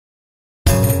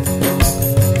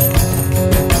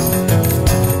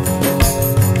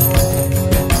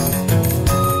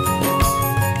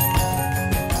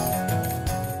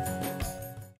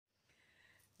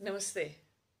Namaste.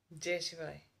 Jai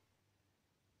Shivai.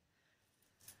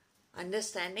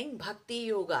 Understanding Bhakti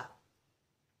Yoga.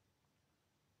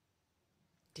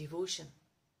 Devotion.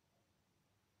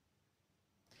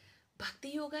 Bhakti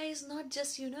Yoga is not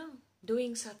just,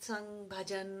 doing satsang,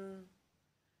 bhajan,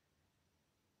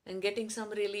 and getting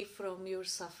some relief from your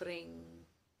suffering.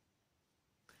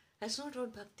 That's not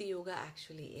what Bhakti Yoga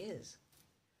actually is.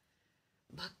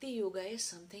 Bhakti Yoga is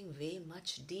something way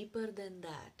much deeper than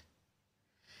that.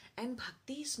 And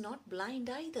Bhakti is not blind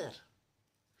either.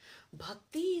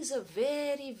 Bhakti is a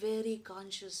very, very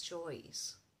conscious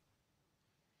choice.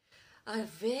 A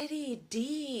very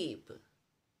deep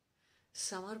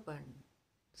samarpan,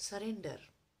 surrender.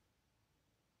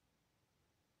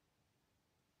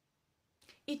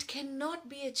 It cannot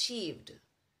be achieved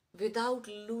without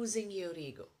losing your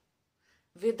ego,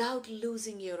 without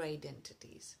losing your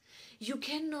identities. You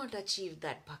cannot achieve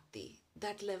that bhakti,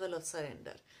 that level of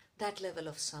surrender, that level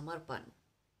of samarpan.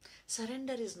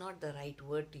 Surrender is not the right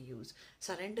word to use.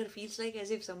 Surrender feels like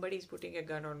as if somebody is putting a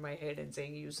gun on my head and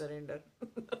saying, you surrender.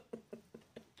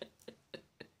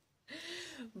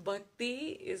 Bhakti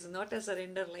is not a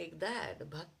surrender like that.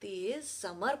 Bhakti is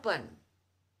samarpan.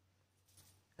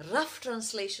 Rough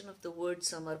translation of the word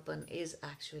samarpan is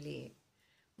actually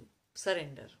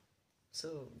surrender.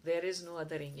 So there is no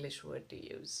other English word to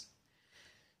use.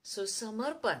 So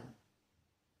samarpan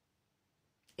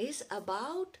is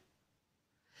about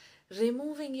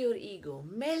removing your ego,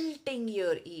 melting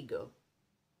your ego.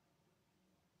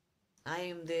 I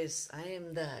am this, I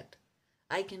am that.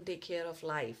 I can take care of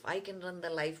life. I can run the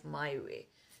life my way.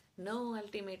 No,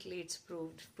 ultimately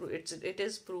it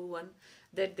is proven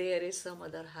that there is some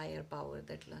other higher power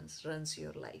that runs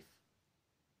your life.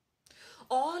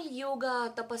 All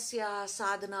yoga, tapasya,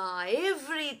 sadhana,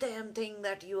 every damn thing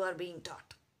that you are being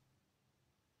taught.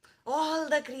 All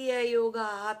the Kriya Yoga,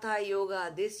 Hatha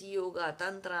Yoga, this yoga,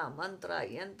 Tantra, Mantra,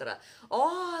 Yantra,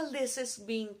 all this is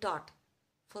being taught.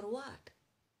 For what?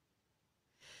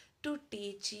 To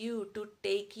teach you, to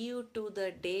take you to the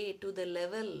day, to the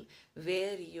level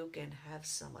where you can have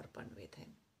samarpan with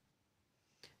Him.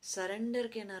 Surrender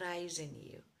can arise in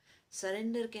you.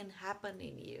 Surrender can happen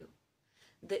in you.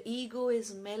 The ego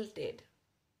is melted.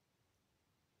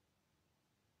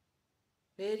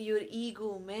 Where your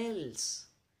ego melts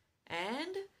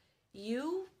and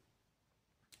you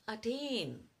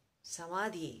attain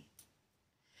samadhi.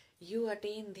 You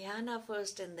attain dhyana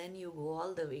first and then you go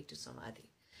all the way to samadhi.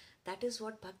 That is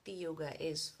what Bhakti Yoga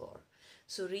is for.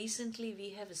 So recently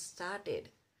we have started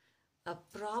a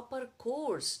proper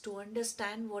course to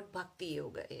understand what Bhakti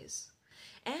Yoga is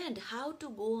and how to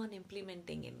go on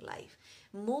implementing in life.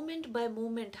 Moment by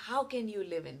moment, how can you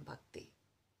live in Bhakti?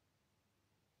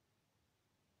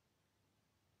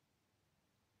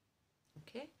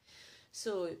 Okay,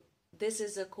 so this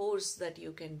is a course that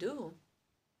you can do,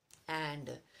 and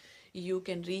you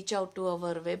can reach out to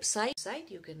our website.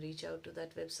 You can reach out to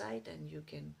that website and you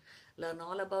can learn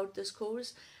all about this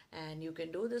course, and you can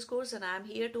do this course, and I'm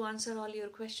here to answer all your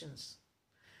questions.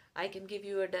 I can give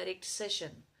you a direct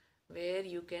session where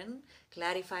you can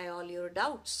clarify all your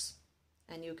doubts,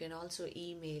 and you can also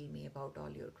email me about all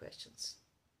your questions.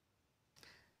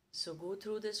 So go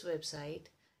through this website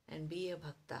and be a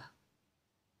bhakta.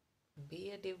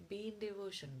 Be in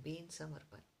devotion, be in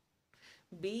samarpan,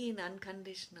 be in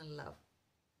unconditional love.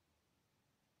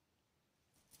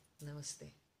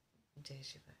 Namaste. Jai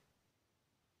Shiva.